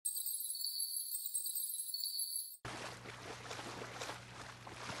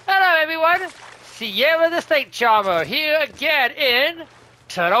everyone, Sierra the Snake Charmer here again in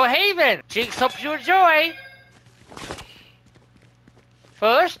Turtle Haven. Jinx, hope you enjoy.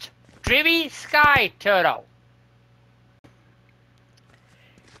 First, Dreamy Sky Turtle.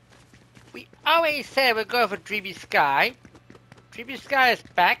 We always said we're going for Dreamy Sky. Dreamy Sky is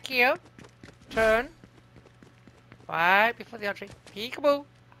back here. Turn. Right before the entry. Peekaboo.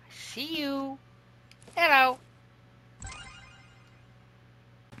 I see you. Hello.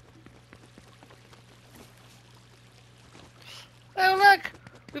 Oh look!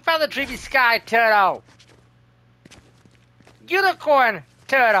 We found the Dreamy Sky Turtle! Unicorn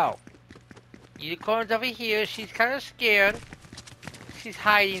Turtle! Unicorn's over here, she's kind of scared. She's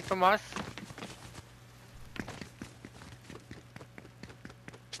hiding from us.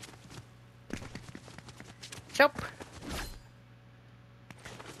 Jump!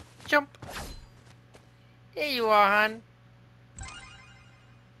 Jump! There you are, hon.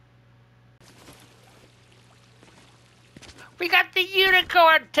 We got the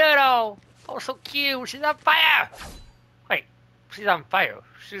unicorn turtle! Oh, so cute! She's on fire! Wait, she's on fire.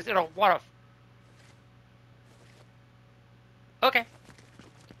 She's in a water. Okay.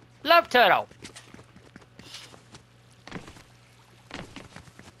 Love turtle.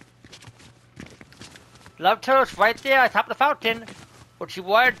 Love turtle's right there on top of the fountain. What you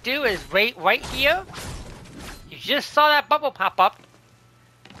want to do is wait right here. You just saw that bubble pop up.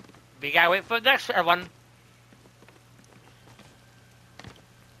 We gotta wait for the next one.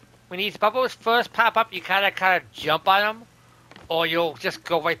 When these bubbles first pop up, you kind of jump on them, or you'll just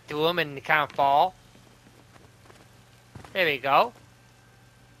go right through them and kind of fall. There we go.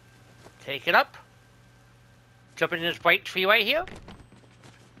 Take it up. Jump in this white tree right here.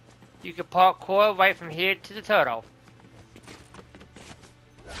 You can parkour right from here to the turtle.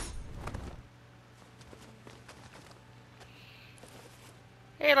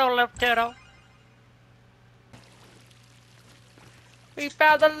 Hello, love turtle. We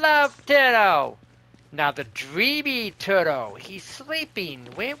found the love turtle! Now the dreamy turtle. He's sleeping.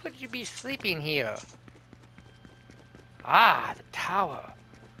 Where would you be sleeping here? Ah, the tower.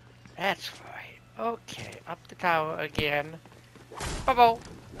 That's right. Okay, up the tower again. Bubble.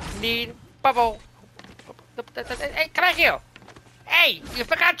 Need bubble. Hey, come back here. Hey, you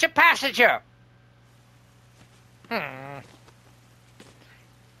forgot your passenger.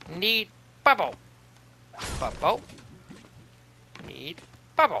 Need bubble. Bubble. Need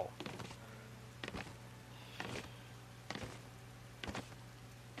bubble.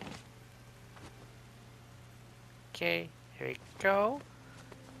 Okay, here we go.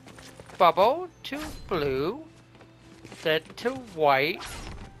 Bubble to blue, then to white.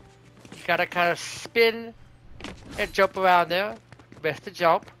 You gotta kind of spin and jump around there. Best to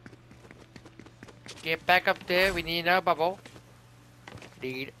jump. Get back up there. We need another bubble.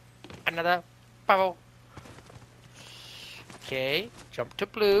 Need another bubble. Okay, jump to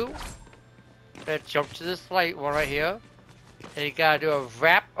blue. Then jump to this light one right here. And you gotta do a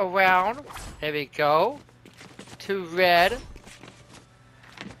wrap around. There we go. To red.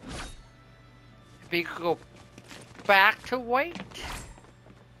 We can go back to white.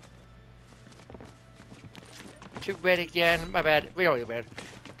 To red again. My bad. We don't need red.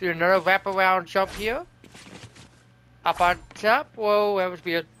 Do another wrap around jump here. Up on top. Whoa, that was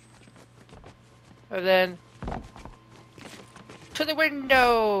weird. And then to the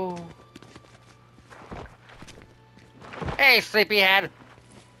window. Hey, sleepyhead.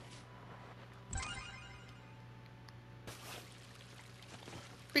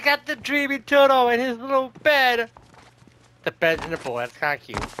 We got the dreamy turtle in his little bed. The bed's in the pool. That's kind of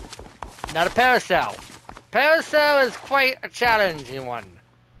cute. Not a parasol. Parasol is quite a challenging one.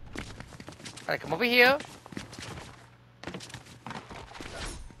 Gotta come over here.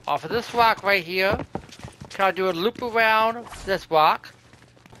 Off of this rock right here. Kind of do a loop around this rock.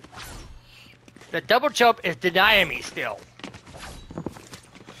 The double jump is denying me still.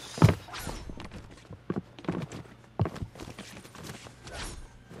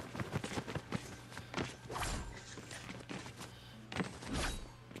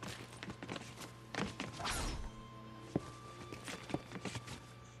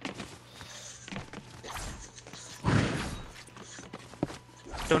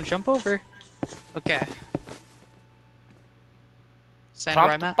 Don't jump over. Okay. Stand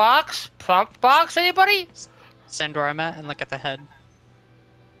where I'm at. Box? Prompt box, anybody? Stand where I'm at and look at the head.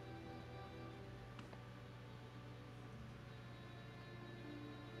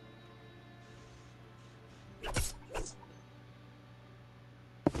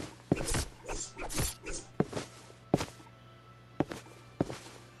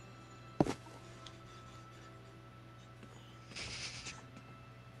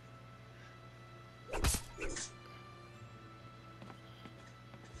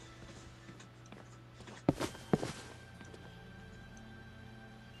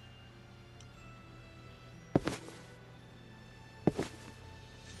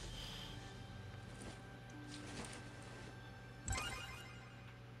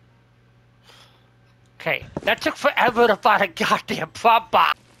 Okay, that took forever to find a goddamn prop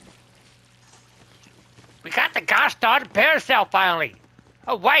box. We got the gosh darn Parasol finally.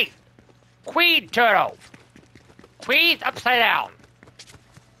 Oh wait, Queen Turtle. Queen's upside down.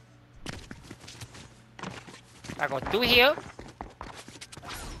 I go through here.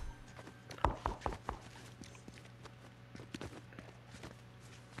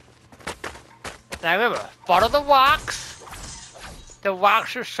 Now remember, follow the rocks. The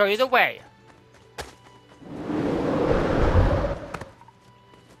rocks will show you the way.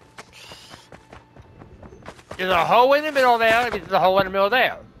 There's a hole in the middle there, and there's a hole in the middle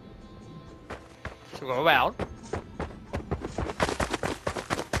there. So go around.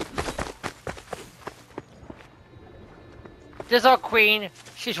 There's our queen.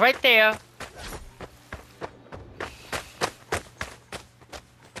 She's right there.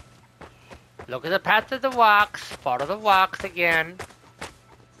 Look at the path of the rocks. Follow the rocks again.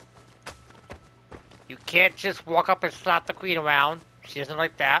 You can't just walk up and slap the queen around. She doesn't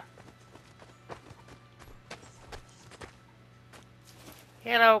like that.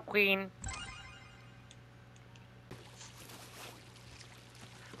 Hello, queen.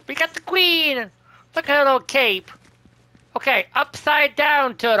 We got the queen! Look at her little cape. Okay, upside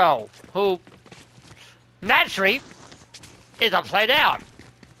down turtle, who naturally is upside down.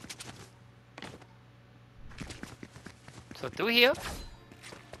 So through here.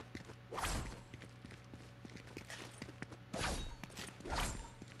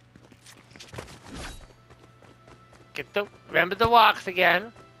 Remember the rocks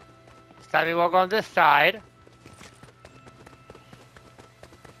again. This time we walk on this side.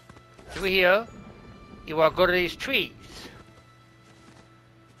 Through here. You want to go to these trees.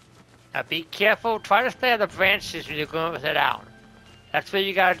 Now be careful. Try to stay on the branches when you're going upside down. That's where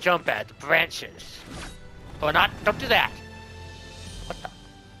you gotta jump at, the branches. Or not, don't do that. What the?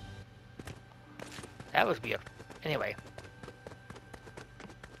 That was weird. Anyway.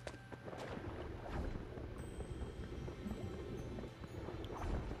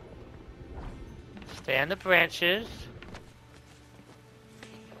 Stay on the branches.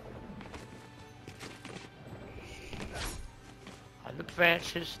 On the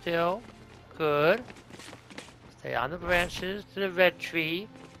branches still. Good. Stay on the branches to the red tree.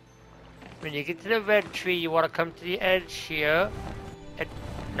 When you get to the red tree, you want to come to the edge here and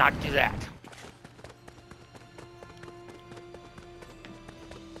not do that.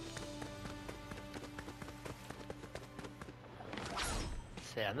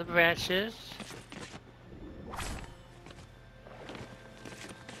 Stay on the branches.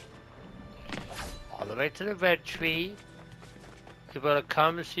 All the way to the red tree. You're going to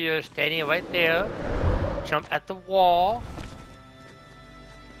come, so you're standing right there. Jump at the wall.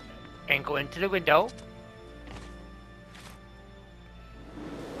 And go into the window.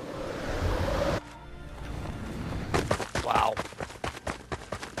 Wow.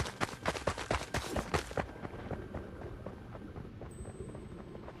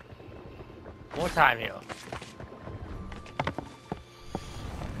 More time here.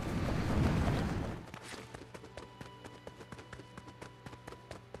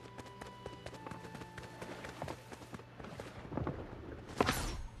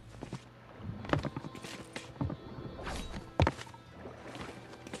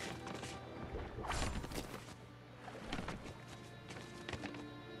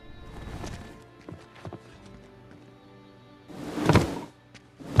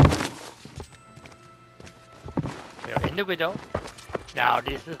 In the window. Now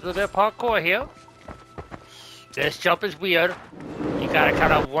this is a little bit of parkour here. This jump is weird. You gotta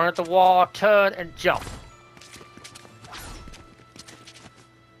kind of run at the wall, turn, and jump.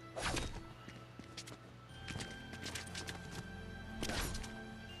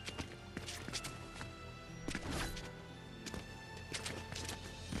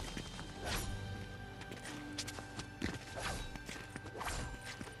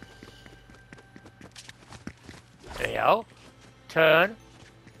 There you go. Turn.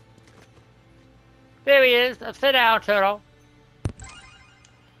 There he is. Upside down, turtle.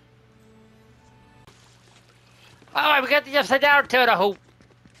 Alright, we got the upside down turtle who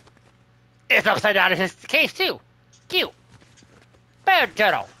is upside down in his case too. Cute. Bird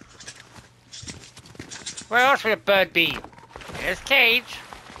turtle. Where else would a bird be? In his cage.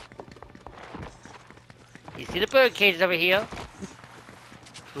 You see the bird cage over here?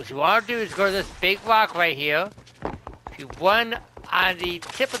 So what you want to do is go to this big rock right here. If you run on the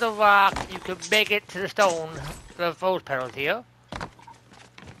tip of the rock, you can make it to the stone, the rose petals here.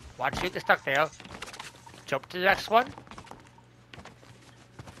 Watch you get stuck there. Jump to the next one.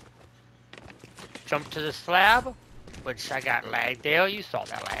 Jump to the slab, which I got lag there. You saw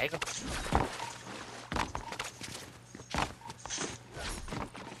that lag.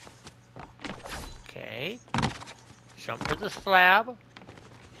 Okay. Jump to the slab.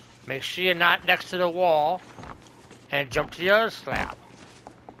 Make sure you're not next to the wall. And jump to the other slab.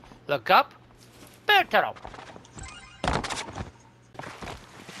 Look up. Bear turtle.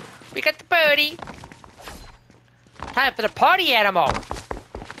 We got the birdie. Time for the party animal.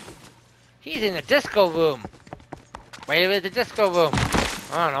 He's in the disco room. Where is the disco room?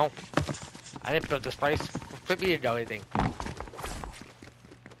 I don't know. I didn't build this place. We didn't know anything.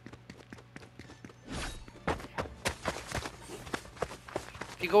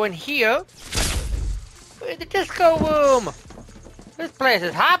 If you go in here, where's the disco room? This place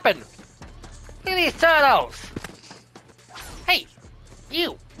is hopping. Look at these turtles. Hey,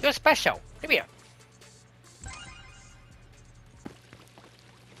 you're special. Come here.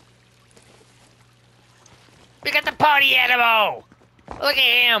 We got the party animal. Look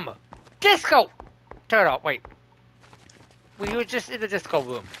at him. Disco turtle. Wait. We were just in the disco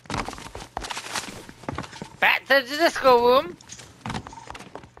room. Back to the disco room.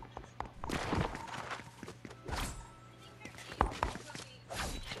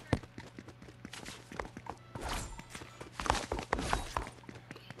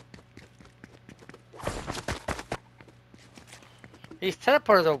 These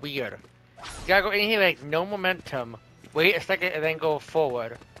teleporters are weird. You gotta go in here like no momentum. Wait a second and then go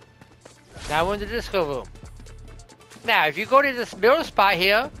forward. Now we're in the disco room. Now if you go to this middle spot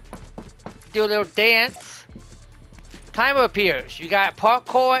here, do a little dance, timer appears. You got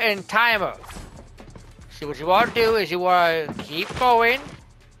parkour and timer. See what you want to do is you want to keep going.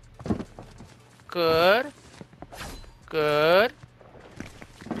 Good. Good.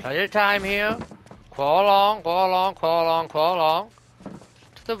 Plenty of time here. Crawl along, crawl along, crawl along, crawl along.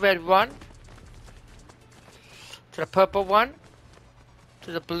 To the red one. To the purple one.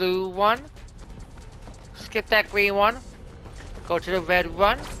 To the blue one. Skip that green one. Go to the red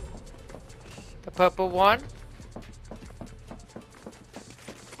one. The purple one.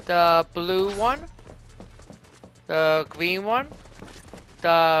 The blue one. The green one.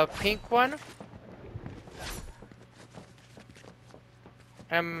 The pink one.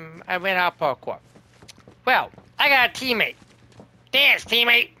 I ran out of parkour. Well, I got a teammate. Dance,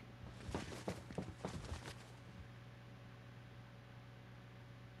 teammate!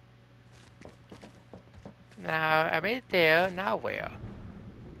 Now, I made it there. Now where?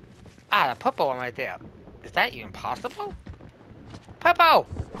 Ah, the purple one right there. Is that even possible? Purple!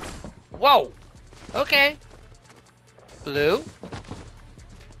 Whoa! Okay. Blue.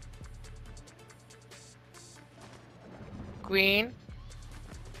 Green.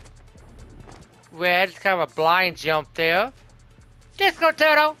 Red. It's kind of a blind jump there. Disco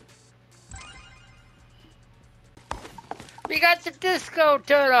turtle! We got the disco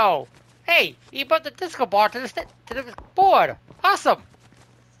turtle! Hey, you brought the disco bar to the board. Awesome!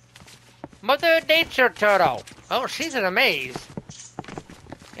 Mother Nature turtle. Oh, she's in a maze.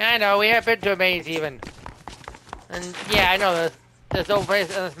 Yeah, I know, we haven't been to a maze even. And yeah, I know there's no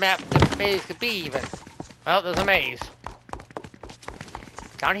place on this map that a maze could be even. Well, there's a maze.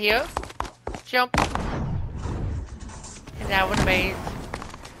 Down here. Jump. And now in the maze.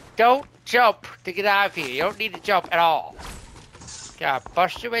 Don't jump to get out of here. You don't need to jump at all. Gotta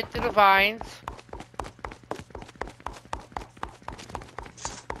bust your way through the vines.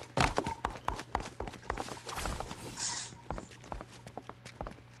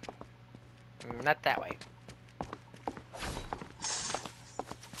 Not that way.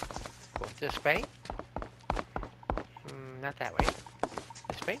 Go this way. Not that way.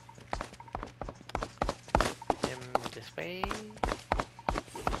 This way. This way.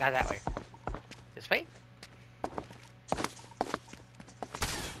 Not that way. This way.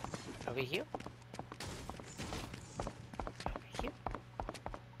 Over here. Over here.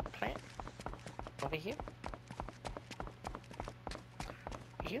 Plant. Over here.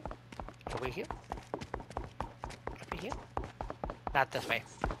 Over here. Over here. Over here. Not this way.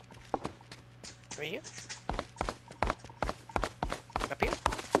 Over here. Up here.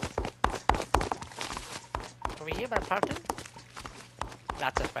 Over here by the fountain.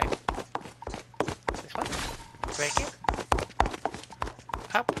 Not this way. This one. Right here.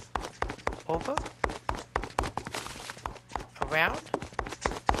 Up. Over. Around.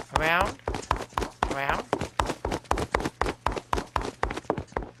 Around. Around.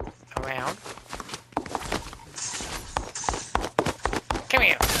 Around. Come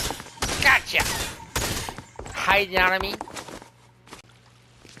here. Gotcha. Hiding out of me.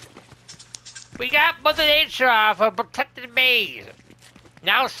 We got Mother Nature for protected maze.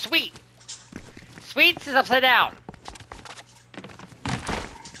 Now Sweet. Sweets is upside down.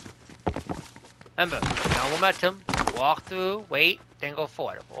 Remember, no momentum. Walk through, wait, then go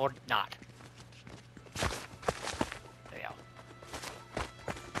forward. Or not. There you go.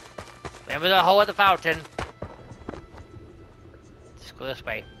 Remember the hole at the fountain. Just go this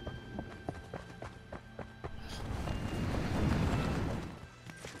way.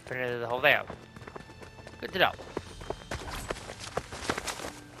 Put it in the hole there. Good to know.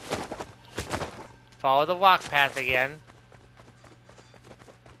 Follow the walk path again.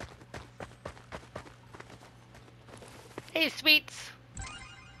 Hey, Sweets!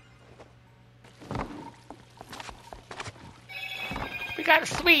 We got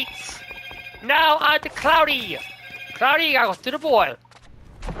Sweets! Now on to Cloudy! Cloudy, you gotta go through the boil.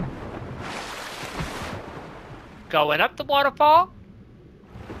 Going up the waterfall.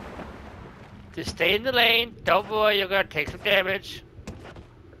 Just stay in the lane. Don't worry, you're gonna take some damage.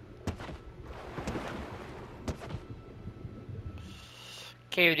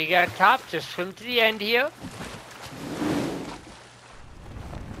 Okay, when you get on top, just swim to the end here.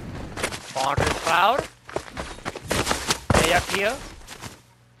 Fall into the cloud. Stay up here.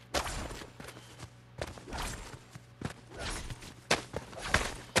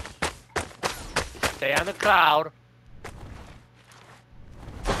 Stay on the cloud.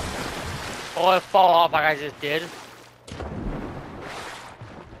 Or fall off like I just did.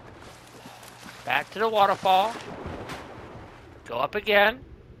 Back to the waterfall. Go up again.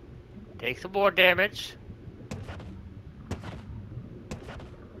 Take some more damage.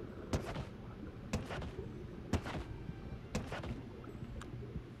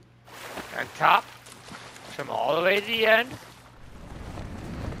 On top. Swim all the way to the end.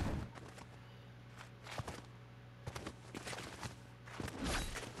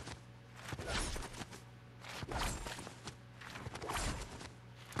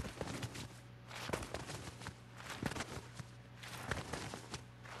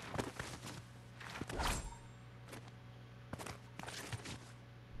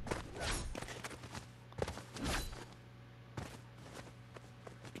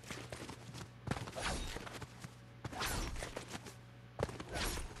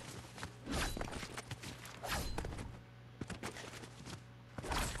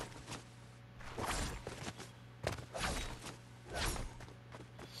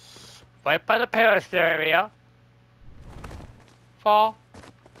 Right by the Parasol area. Fall.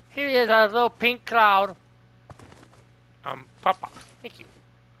 Here is a little pink cloud. Papa. Thank you.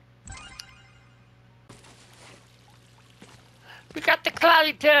 We got the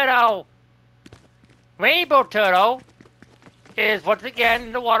Cloudy Turtle. Rainbow Turtle is once again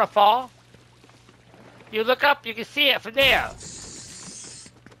in the waterfall. You look up, you can see it from there.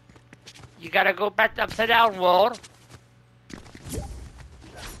 You gotta go back to upside down world.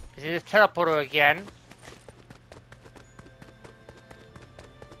 This is teleporter again.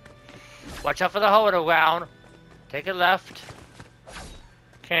 Watch out for the hole in the ground. Take it left.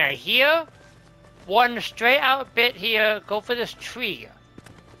 Okay, here. One straight out bit here. Go for this tree.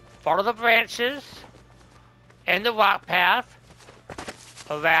 Follow the branches. And the rock path.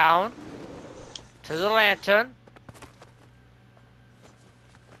 Around. To the lantern.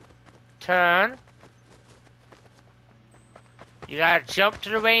 Turn. You gotta jump to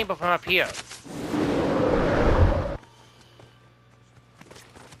the rainbow from up here.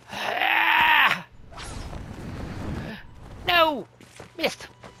 Ah! No! Missed!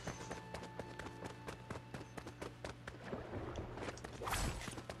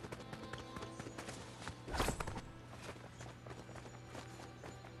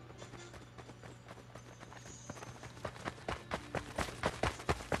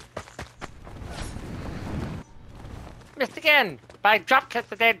 Missed again! By drop kick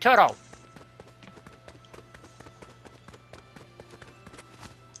the dead turtle.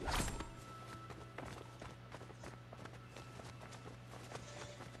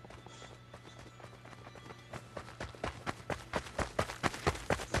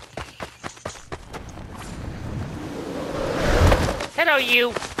 Hello,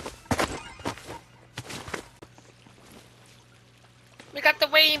 you! We got the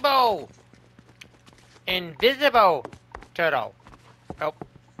rainbow! Invisible turtle. Oh.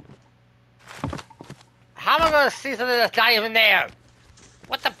 How am I gonna see something that's not even there?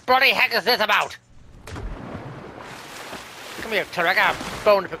 What the bloody heck is this about? Come here, turtle. I got a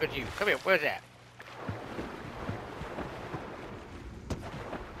bone to pick with you. Come here, where's that?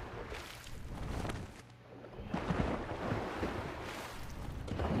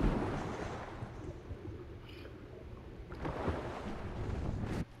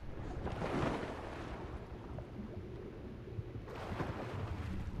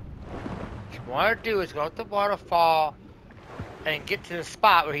 want to do is go up the waterfall and get to the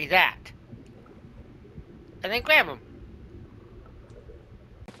spot where he's at. And then grab him.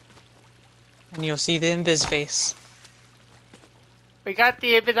 And you'll see the invis face. We got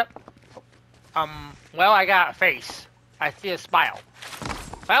the invisible. Well, I got a face. I see a smile.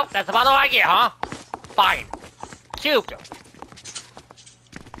 Well, that's about all I get, huh? Fine. Cubed.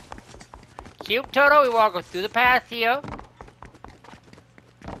 Cube turtle, we want to go through the path here.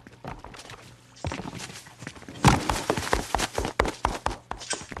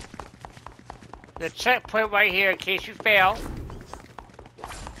 The checkpoint right here in case you fail.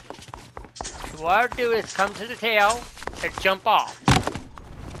 What you want to do is come to the tail and jump off.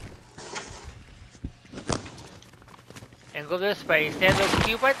 And go this way. See that little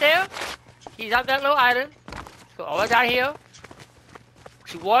cube right there? He's on that little island. Go all the way down here.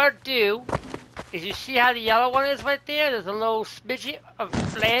 What you want to do is you see how the yellow one is right there? There's a little smidget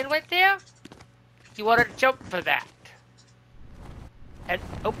of land right there. You want to jump for that. And,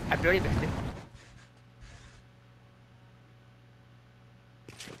 oh, I barely missed it.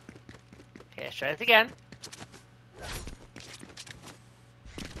 Okay, let's try this again.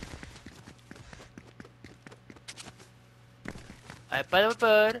 Right by the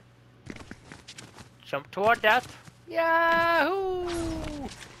bird. Jump toward death. Yahoo!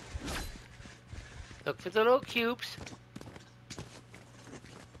 Look for the little cubes.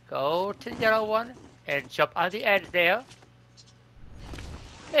 Go to the yellow one and jump on the edge there.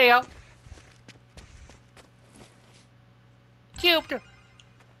 There you go. Cubed.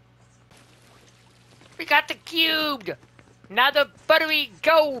 We got the cubed. Now the Buttery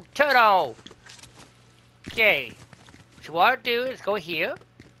Gold Turtle. Okay. What you want to do is go here.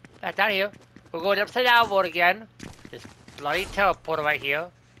 Back down here. We're going upside down mode again. This bloody teleporter right here.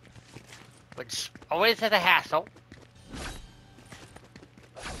 Which always has a hassle.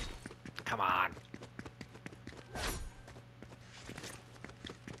 Come on.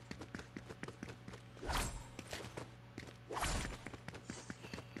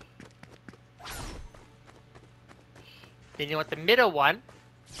 Then you want the middle one.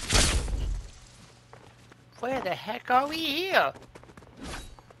 Where the heck are we here?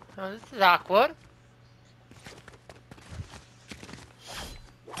 Oh, this is awkward.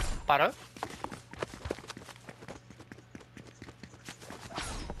 Butter.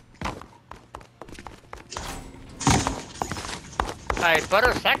 Alright,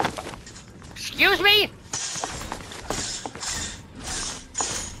 butter sacrifice. Excuse me?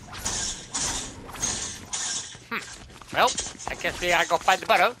 Well, I guess we gotta go find the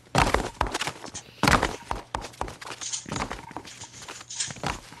butter.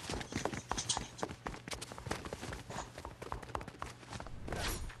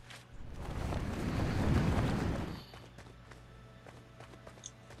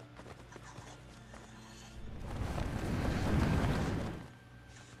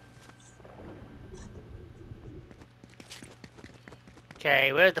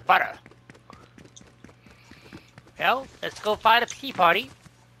 Okay, where's the butter? Well, let's go find a tea party.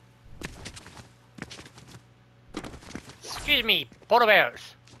 Excuse me, polar bears.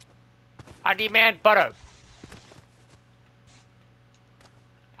 I demand butter.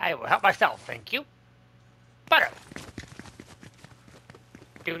 I will help myself, thank you. Butter.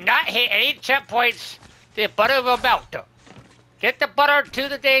 Do not hit any checkpoints. The butter will melt. Get the butter to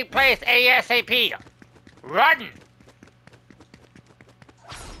the dang place ASAP. Run!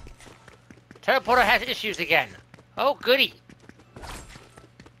 Teleporter has issues again. Oh, goody.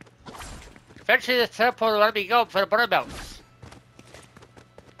 Eventually this teleporter will let me go for the butter melts.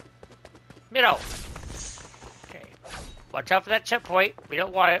 Middle. Okay. Watch out for that checkpoint. We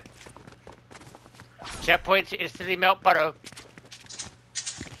don't want it. Checkpoints instantly melt butter.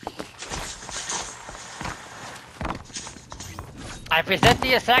 I present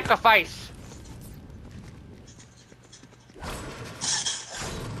thee a sacrifice.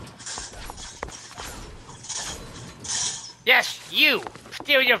 Yes, you!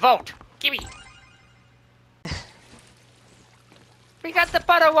 Steal your vote! Gimme! We got the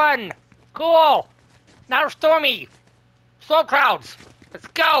butter one! Cool! Now Stormy! Storm clouds! Let's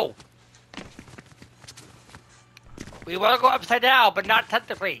go! We want to go upside down, but not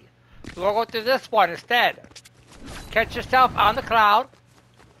technically. We want to go through this one instead. Catch yourself on the cloud.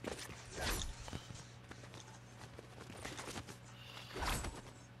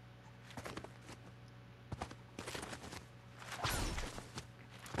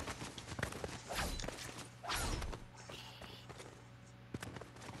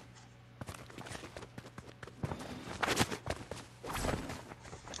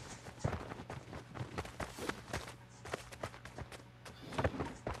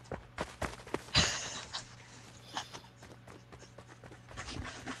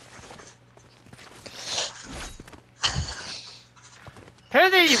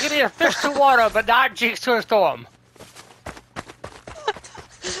 Apparently you can be a fish to water, but not Jinx to a storm.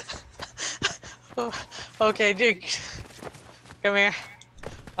 Okay, Duke. Come here.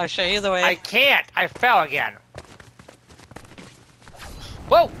 I'll show you the way. I can't. I fell again.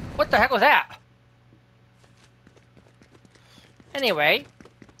 Whoa! What the heck was that? Anyway,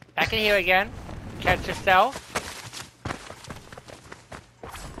 back in here again. Catch yourself.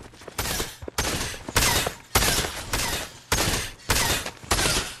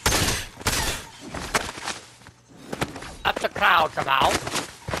 Up the cloud somehow.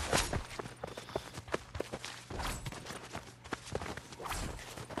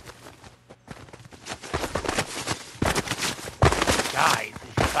 Guys,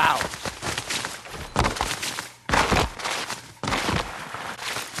 these clouds.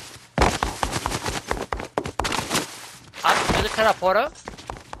 Up to the teleporter.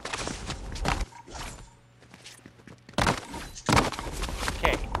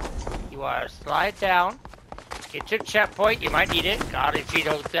 Okay. You are slide down. Get your checkpoint, you might need it. God, if you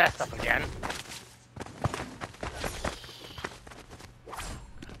don't that stuff again.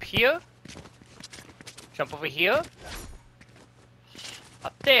 Up here. Jump over here.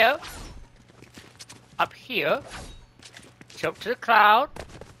 Up there. Up here. Jump to the cloud.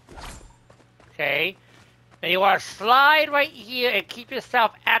 Okay. Now you want to slide right here and keep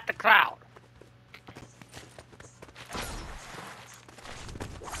yourself at the cloud.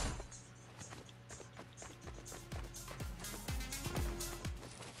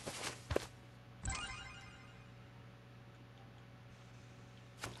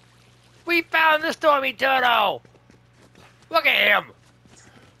 We found the Stormy Turtle! Look at him!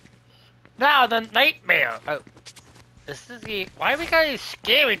 Now the nightmare! Oh, this is the... Why we got these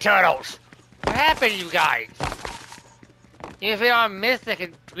scary turtles? What happened, you guys? You've been on Mystic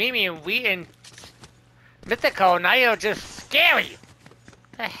and Dreamy and Wheat and Mythical, now you're just scary!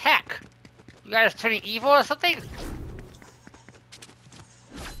 The heck? You guys turning evil or something?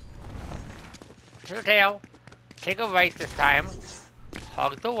 To the tail. Take a right this time.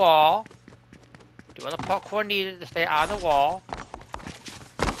 Hug the wall. Do all the parkour needed to stay on the wall.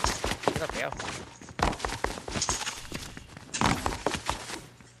 Get up here.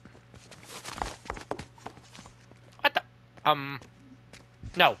 What the?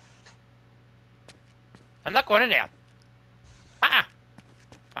 No. I'm not going in there.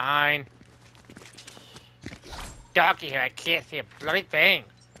 Fine. Dark in here, I can't see a bloody thing.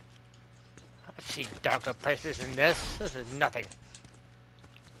 I've seen darker places than this. This is nothing.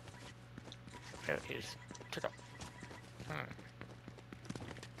 There is turtle.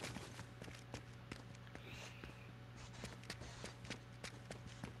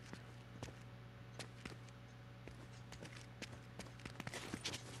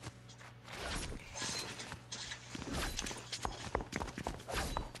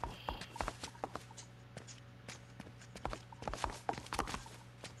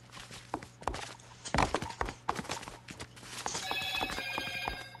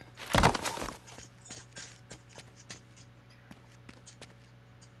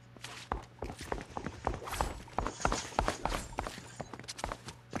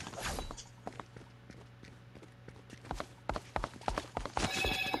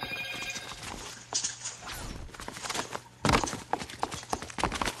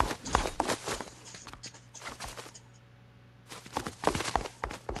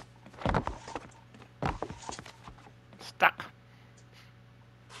 Stuck.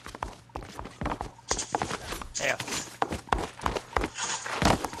 There.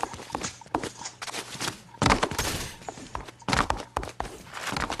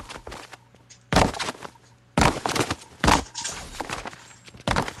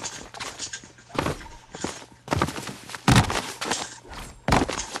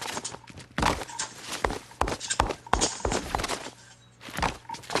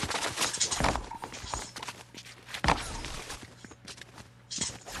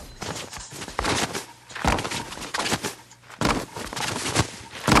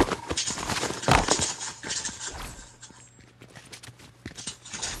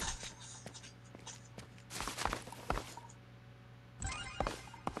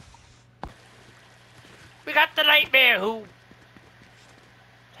 We got the nightmare who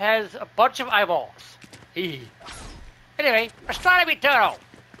has a bunch of eyeballs. Anyway, Astronomy Turtle.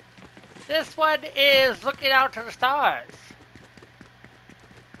 This one is looking out to the stars.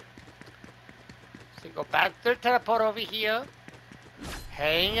 So you go back to the teleport over here.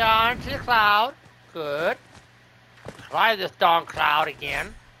 Hang on to the cloud. Good. Try this darn cloud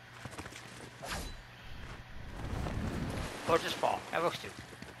again. Or just fall. That looks stupid.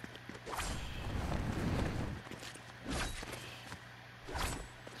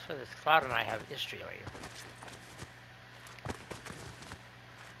 So this Cloud and I have history later.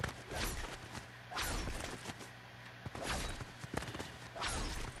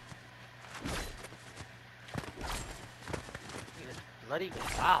 This bloody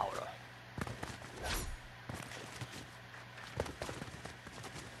Cloud.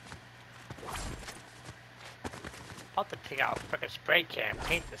 I'll have to take out a frickin' spray can and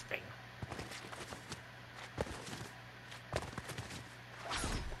paint this thing.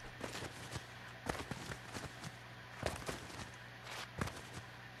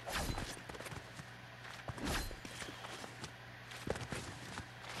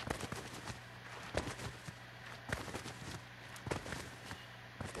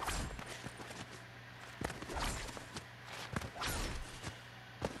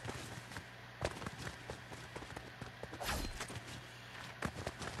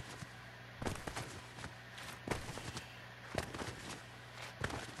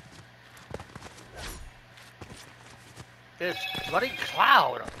 This bloody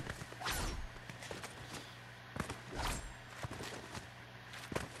Cloud!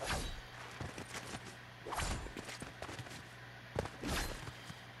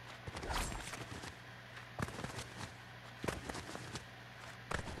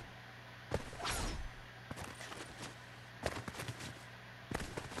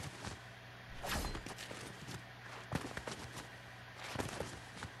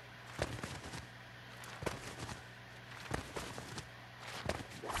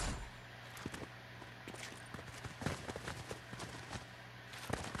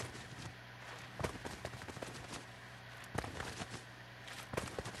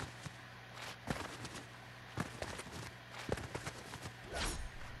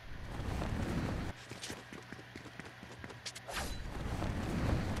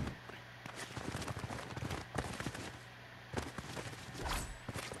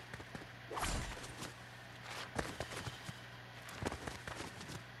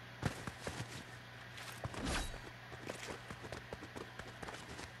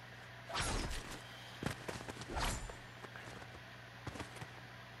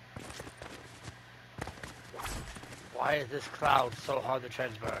 Why is this Cloud so hard to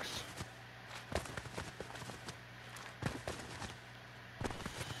traverse?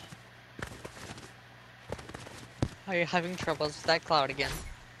 Are you having troubles with that Cloud again?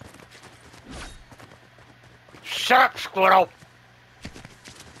 Shut up, Squirtle!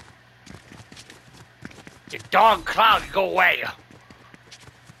 Your dog Cloud, go away!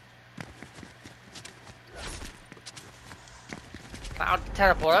 Cloud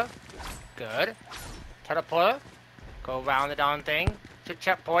teleporter. Good. Teleporter. Go around the darn thing to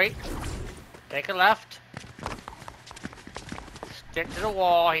checkpoint. Take a left. Stick to the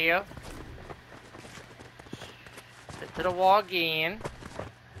wall here. Stick to the wall again.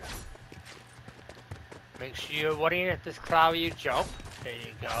 Make sure you're waiting at this Cloud you jump. There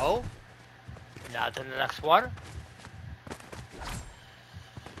you go. Now to the next one.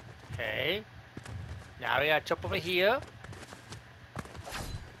 Okay. Now we gotta jump over here.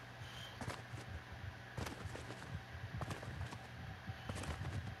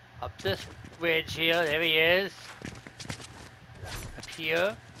 Up this ridge here, there he is. Up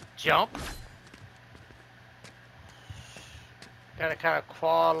here, jump. Gotta kind of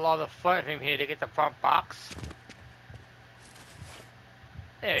crawl along the front of him here to get the front box.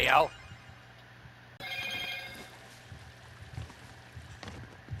 There we go.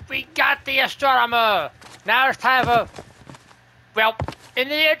 We got the Astronomer! Now it's time for... Well, in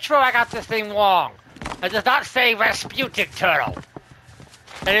the intro I got this thing wrong. It does not say Rasputin Turtle.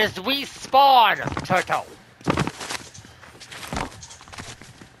 It is Respawn Turtle.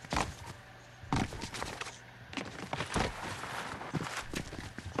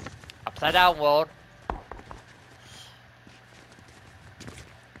 Upside down world.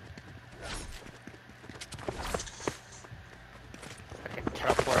 Fucking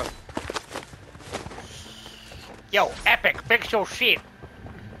teleporter. Yo, epic, fix your shit.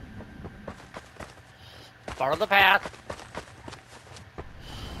 Follow the path.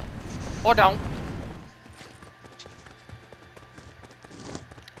 Or don't.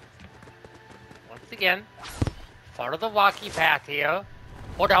 Once again, follow the rocky path here.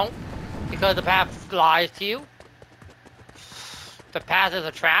 Or don't, because the path lies to you. The path is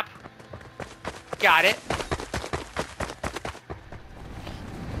a trap. Got it.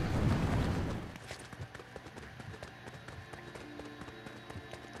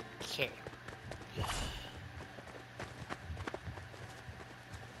 Okay.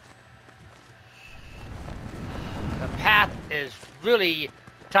 The path is really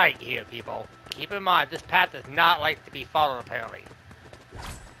tight here, people. Keep in mind, this path is not like to be followed, apparently.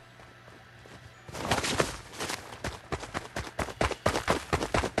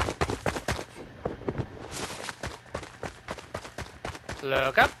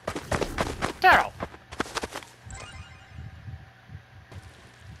 Look up. Turtle.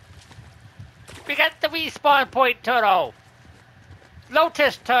 We got the respawn point turtle.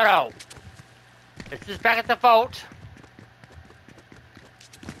 Lotus turtle. This is back at the vault.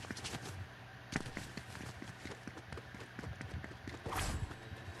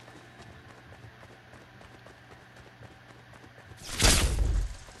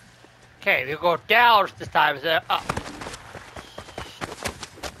 Okay, we go down this time instead of up.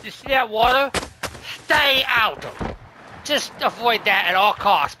 You see that water? Stay out of it. Just avoid that at all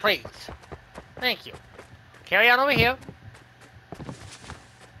costs, please. Thank you. Carry on over here.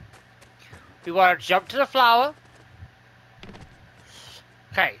 We want to jump to the flower.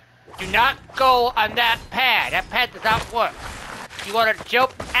 Okay. Do not go on that pad. That pad does not work. You want to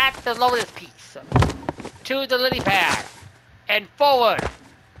jump at the lotus piece. To the lily pad. And forward.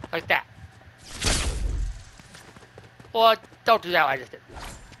 Like that. Or don't do that like I just did.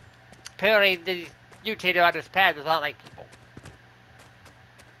 Apparently the mutator on this pad does not like people.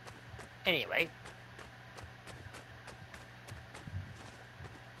 Anyway.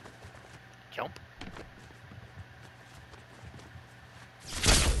 Jump.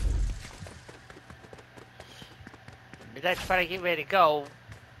 That's trying to get ready to go.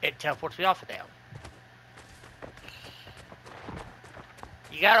 It teleports me off of there.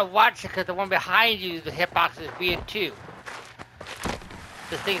 You gotta watch it because the one behind you, the hitbox is weird too.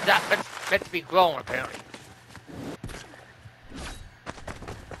 This thing's not meant to be grown apparently.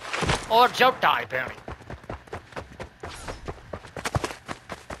 Or jump die apparently.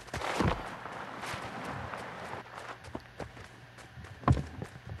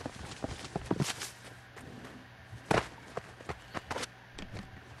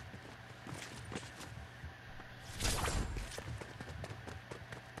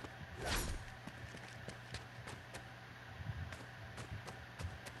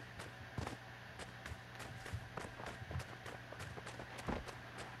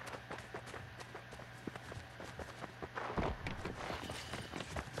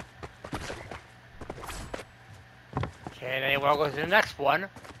 Okay, then we'll go to the next one.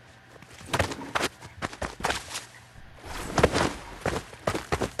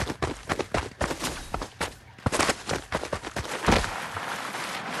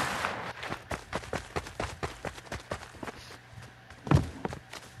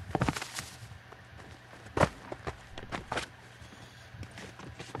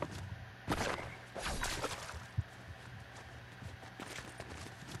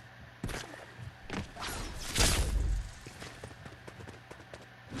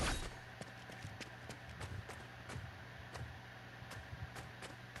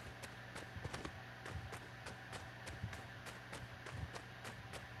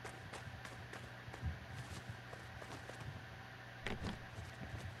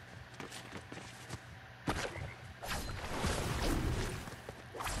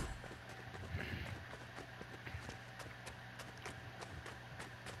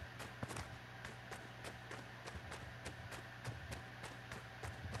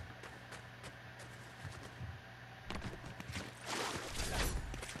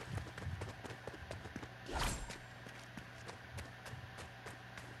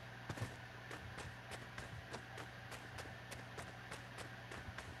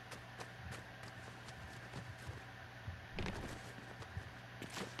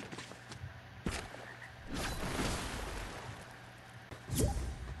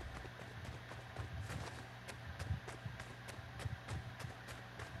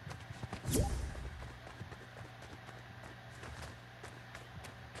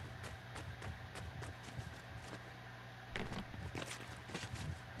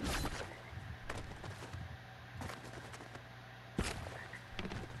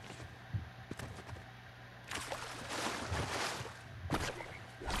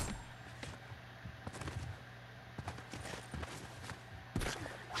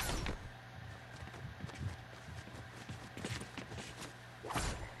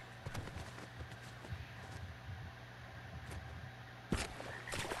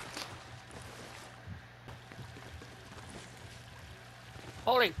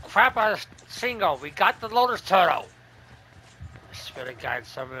 Holy crap, I was single. We got the Lotus Turtle. I swear to God,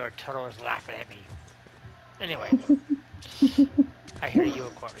 some of our turtle is laughing at me. Anyway. I hear you,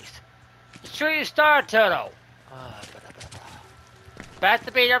 Aquarius. Show you Star Turtle. Bat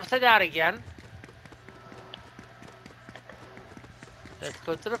the bait upside down again. Let's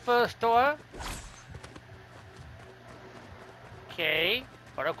go to the first door. Okay.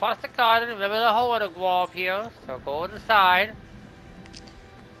 Put across the garden. Remember the hole in the wall up here. So go on the side.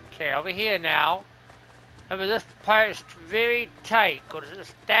 Okay, over here now. I mean, this part is very tight. Go to the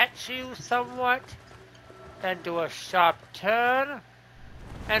statue somewhat, then do a sharp turn,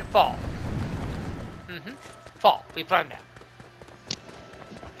 and fall. Fall. We planned that.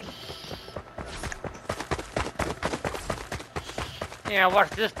 Yeah, watch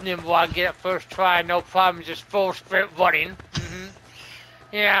this nimble. I get it first try, no problem. Just full sprint running.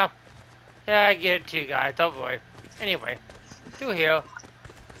 Yeah. Yeah, I get it too, guys. Don't worry. Anyway, through here,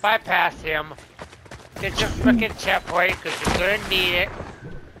 bypass him. Get your frickin' checkpoint, because you're gonna need it.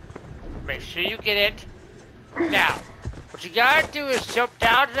 Make sure you get it. Now, what you gotta do is jump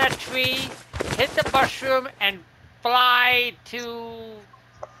down to that tree, hit the mushroom, and fly to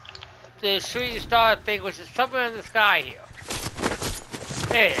the shooting star thing, which is somewhere in the sky here.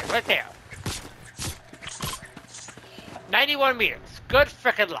 There it is, right there. 91 meters. Good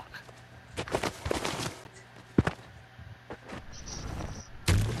frickin' luck.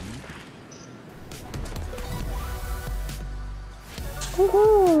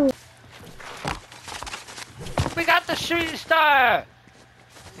 Woohoo! We got the shooting star!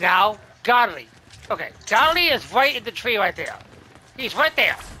 Now, Godly. Okay, Godly is right in the tree right there. He's right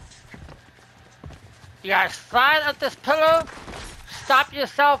there. You gotta slide up this pillar, stop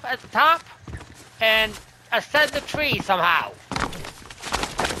yourself at the top, and ascend the tree somehow.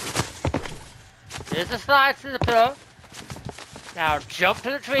 There's the slide to the pillar. Now jump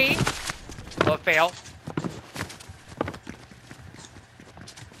to the tree, or fail.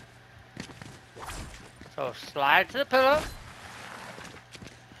 So slide to the pillar.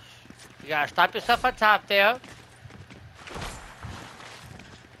 You gotta stop yourself on top there.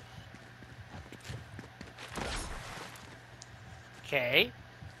 Okay.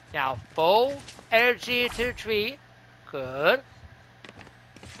 Now full energy into the tree. Good.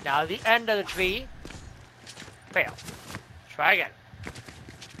 Now the end of the tree. Fail. Try again.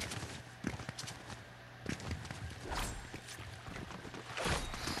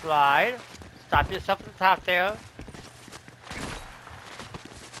 Slide. Stop yourself at the top there.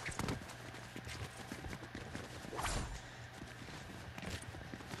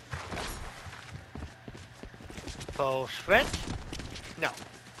 Full sprint. No.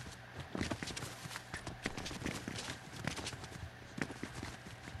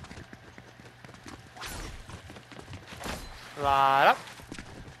 Slide up.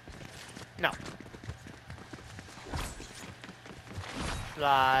 No.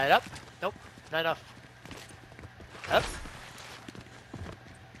 Slide up. Nope, not enough. Up.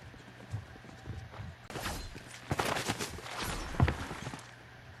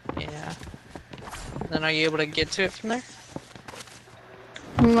 Yeah. Then are you able to get to it from there?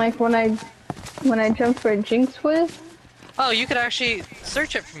 Like when I jumped where Jinx was. Oh, you could actually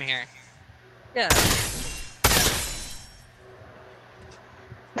search it from here. Yeah.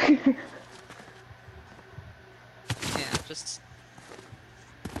 Yeah, just...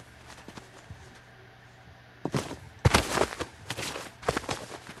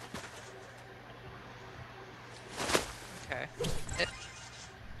 Okay.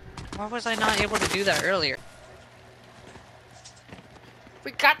 Why was I not able to do that earlier?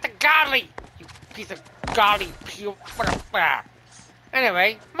 We got the Godly! You piece of Godly peel.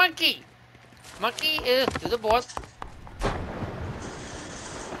 Anyway, Monkey! Monkey is to the board.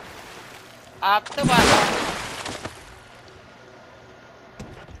 Up the bottom.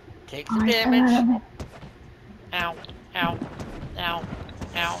 Take some damage. Ow, ow, ow, ow,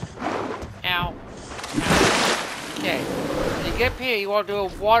 ow, ow. Okay, when you get up here, you want to do a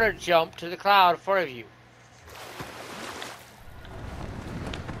water jump to the cloud in front of you.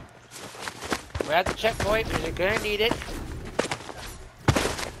 Grab the checkpoint because you're gonna need it.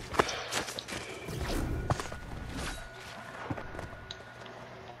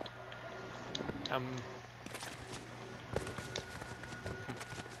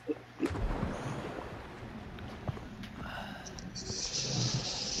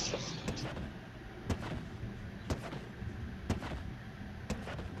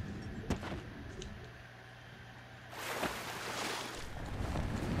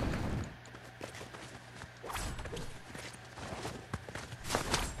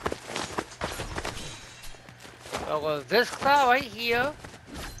 Well, this cloud right here.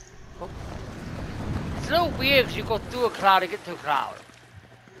 Oh. It's a little weird because you go through a cloud to get to a cloud.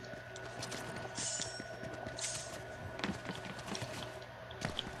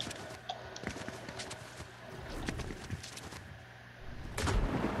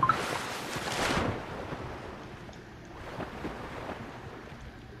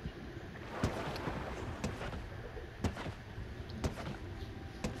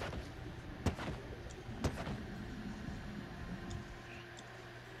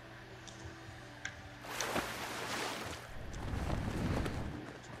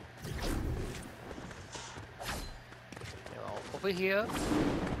 here.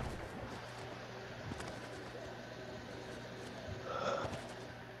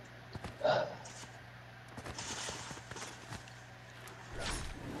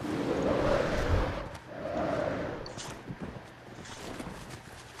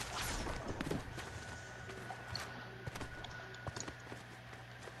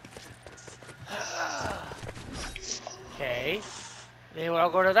 Okay. Then we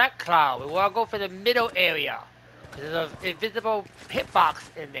want to go to that cloud. We want to go for the middle area. There's an invisible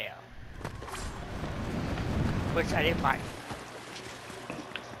hitbox in there. Which I didn't find.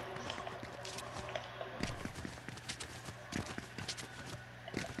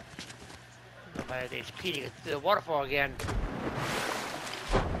 My HP to get to the waterfall again.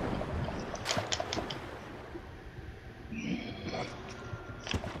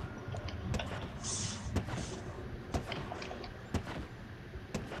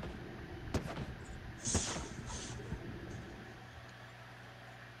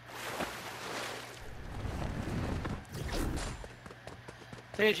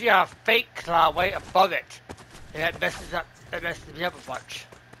 There's a fake cloud right above it. And that messes me up a bunch.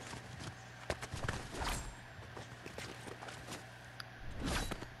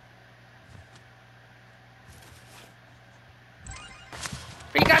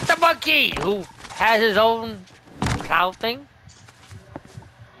 We got the monkey who has his own cloud thing.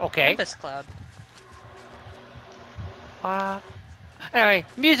 Okay. This cloud. Anyway,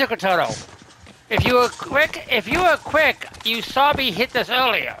 Mythical Turtle. If you were quick, you saw me hit this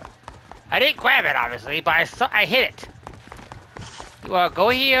earlier. I didn't grab it, obviously, but I hit it. You wanna go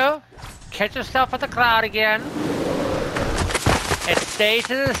here, catch yourself at the cloud again, and stay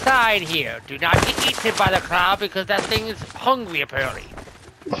to the side here. Do not get eaten by the cloud because that thing is hungry, apparently.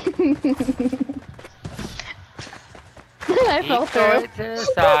 I fell Keep going through. to the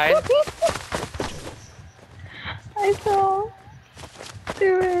side. I fell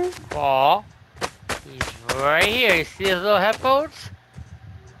through it. Fall. He's right here. You see his little headphones?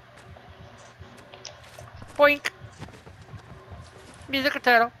 Boink. Mythical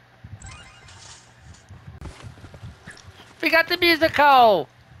Turtle. We got the Mythical.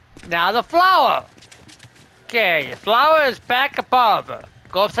 Now the flower. Okay, the flower is back above.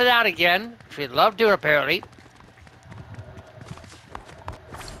 Go upside down again, which we love doing apparently.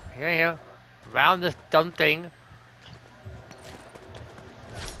 Here. Around this dumb thing.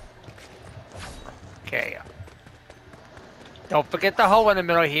 Okay. Don't forget the hole in the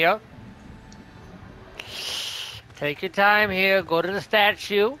middle here. Take your time here. Go to the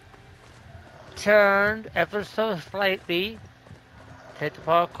statue. Turn ever so slightly. Take the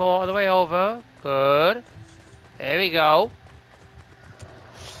parkour all the way over. Good. There we go.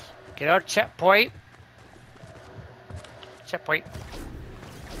 Get our checkpoint. Checkpoint.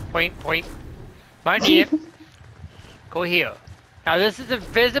 Point. Might need it. Go here. Now this is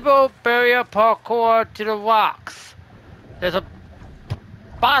invisible barrier parkour to the rocks. There's a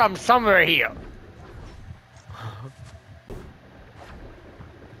bottom somewhere here.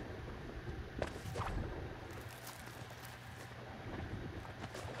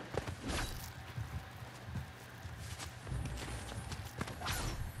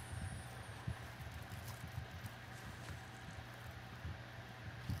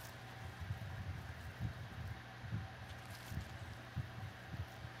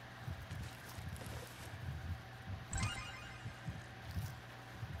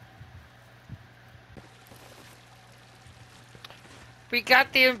 We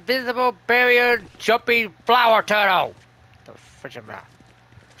got the invisible barrier jumping flower turtle. The frickin' mouth.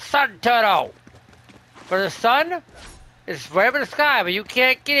 Sun turtle. For the sun, it's right up in the sky, but you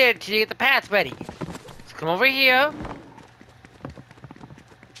can't get it until you get the path ready. So come over here.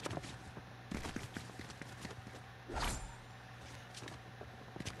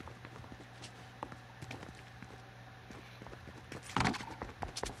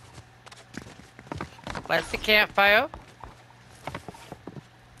 Light the campfire.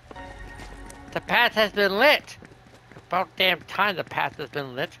 The path has been lit. About damn time the path has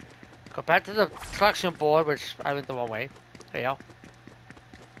been lit. Go back to the collection board, which I went the wrong way. There you go.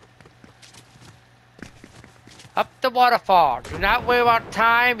 Up the waterfall. Do not worry about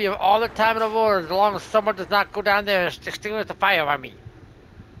time. You have all the time in the world as long as someone does not go down there and extinguish the fire on me.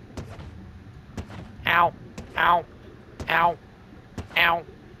 Ow. Ow. Ow. Ow.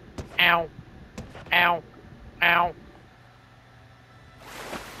 Ow. Ow. Ow.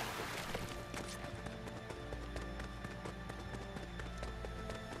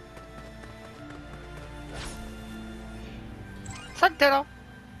 Sun turtle.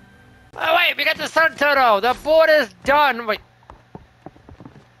 Oh wait, we got the sun turtle. The board is done. Wait.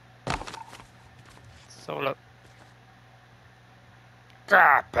 So look.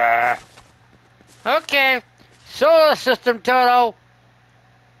 Stop. Okay. Solar system turtle.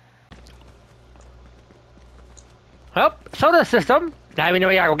 Well, solar system. Now we know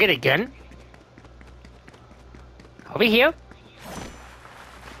we gotta go get it again. Over here.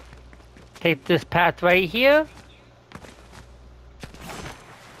 Take this path right here.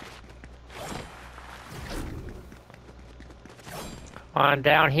 On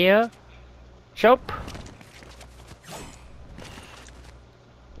down here. Jump.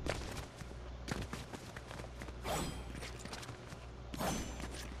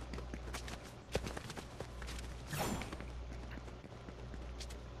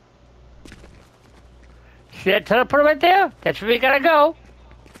 See that teleport right there? That's where we gotta go.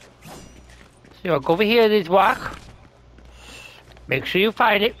 So go over here to this rock. Make sure you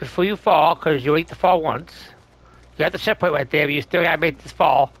find it before you fall, because you need to fall once. You got the checkpoint right there, but you still gotta make this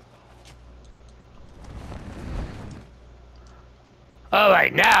fall.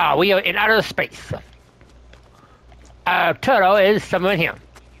 Alright, now we are in outer space. Our turtle is somewhere in here.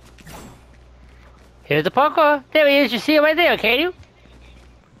 Here's the parkour. There he is. You see it right there, can you?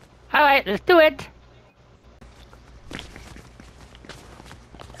 Alright, let's do it.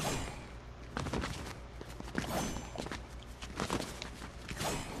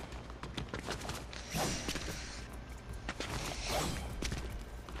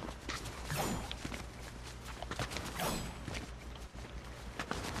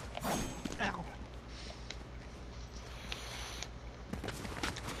 Ow.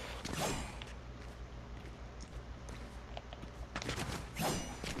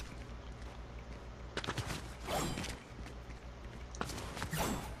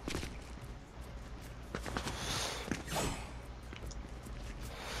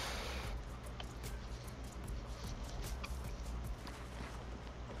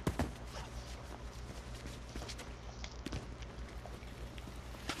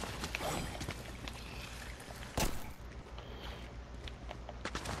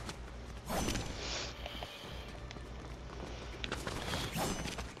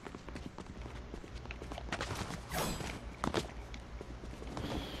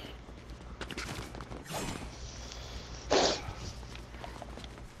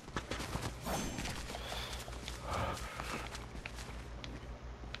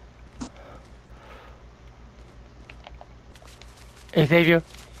 Xavier,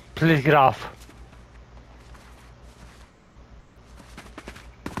 please get off.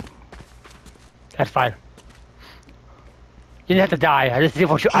 That's fine. You didn't have to die. I just didn't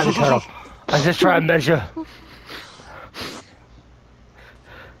want you out of the turtle. I was just trying to measure.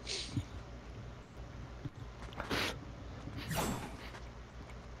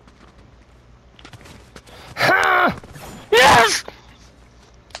 Yes!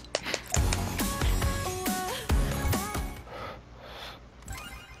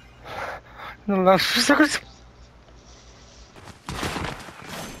 The last few seconds.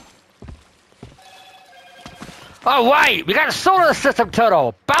 All right, we got a solar system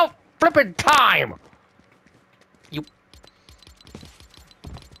turtle. About flipping time. You.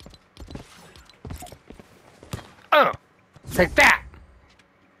 Take that.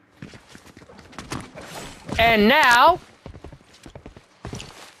 And now,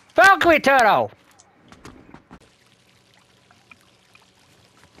 Valkyrie turtle.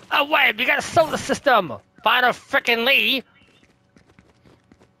 Oh wait, we got a solar system. Final frickin' Lee.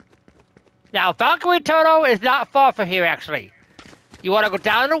 Now, Valkyrie turtle is not far from here, actually. You want to go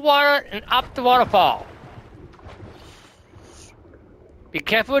down in the water and up the waterfall. Be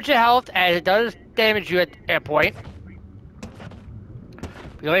careful with your health, as it does damage you at a point.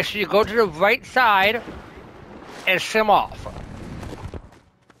 Make sure you go to the right side and swim off.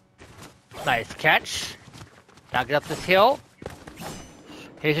 Nice catch. Now get up this hill.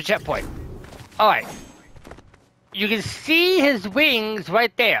 Here's your checkpoint. Alright. You can see his wings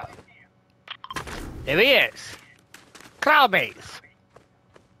right there. There he is. Cloud maze.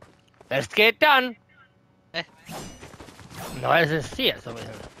 Let's get it done. Eh. No, I didn't see us over here.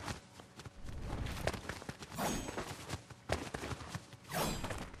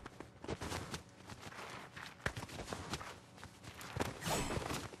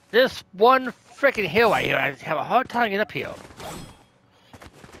 This one freaking hill right here, I have a hard time getting up here.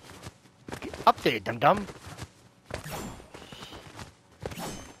 Get up there, dum-dum.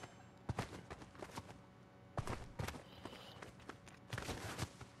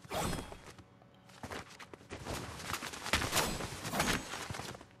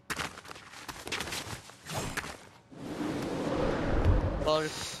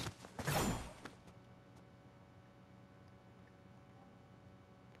 Lotus.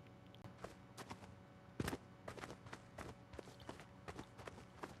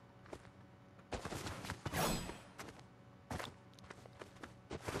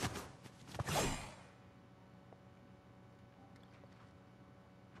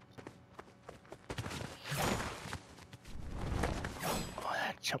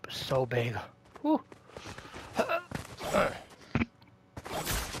 jump is so big. Whew.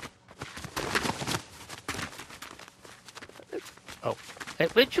 Oh, hey,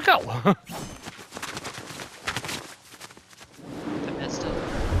 where'd you go? I missed it.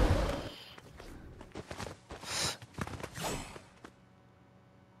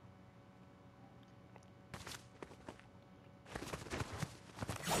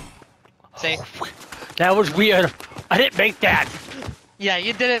 See? That was weird. I didn't make that. Yeah,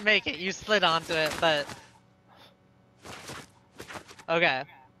 you didn't make it. You slid onto it, but... Okay.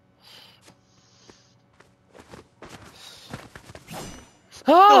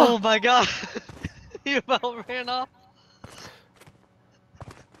 Oh my god! You about ran off.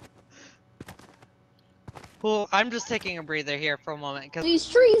 Well, I'm just taking a breather here for a moment, because... These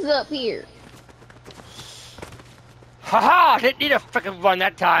trees up here. Haha! Didn't need a freaking run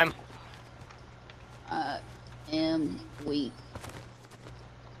that time. I am weak.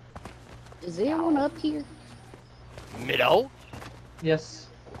 Is anyone up here? Middle. Yes.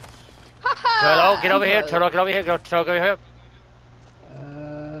 Turtle, get over here. Turtle, get over here. Go, Turtle, get over here.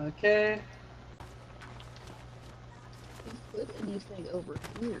 Okay. Put anything over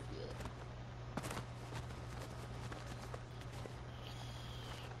here yet?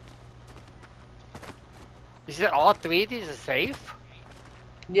 You said all three of these are safe?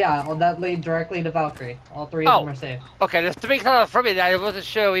 Yeah, well, that lead directly to Valkyrie. All three of them are safe. Okay, there's three colors from me that I wasn't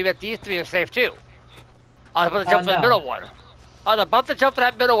sure we meant these three are safe too. I was about to jump for the no. middle one. I was about to jump for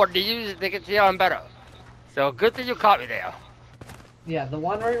that middle one to use it to get to you better. So good that you caught me there. Yeah, the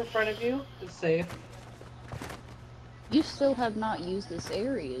one right in front of you is safe. You still have not used this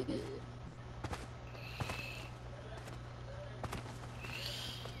area yet.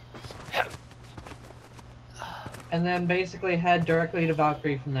 And then basically head directly to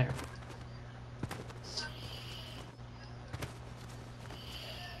Valkyrie from there.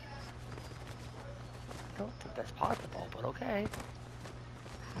 I don't think that's possible, but okay.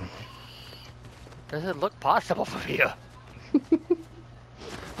 Doesn't look possible from here.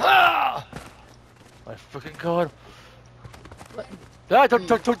 Ah! My freaking god. What? Ah,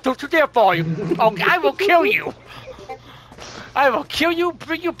 don't you dare fall, you. Oh, I will kill you. I will kill you,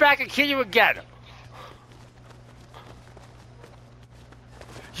 bring you back, and kill you again.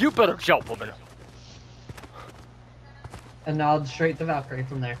 You better jump, woman. And now straight to Valkyrie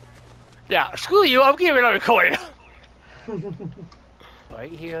from there. Yeah, screw you, I'm giving another coin.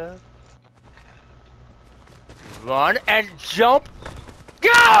 Right here. Run and jump.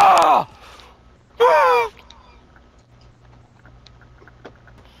 Go! Oh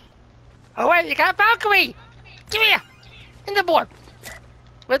wait, you got Valkyrie! Give here! In the board!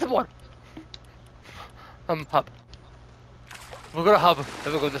 Where's the board? Hub. We're gonna hub,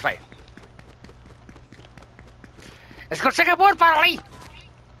 then we'll go this way. Let's go check out board finally!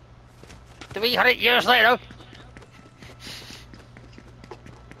 300 years later.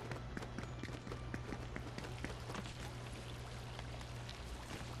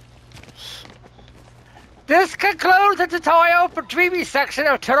 This concludes the tutorial for Dreamy section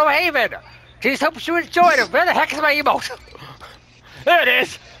of Turtle Haven. Please hope you enjoyed it. Where the heck is my emote? There it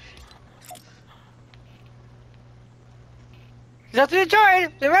is. You have to enjoy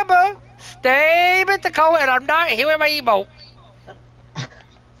it. Remember, stay mythical, and I'm not hearing my emote.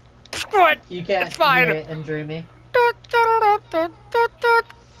 Screw it. You can't It's fine. hear it in Dreamy.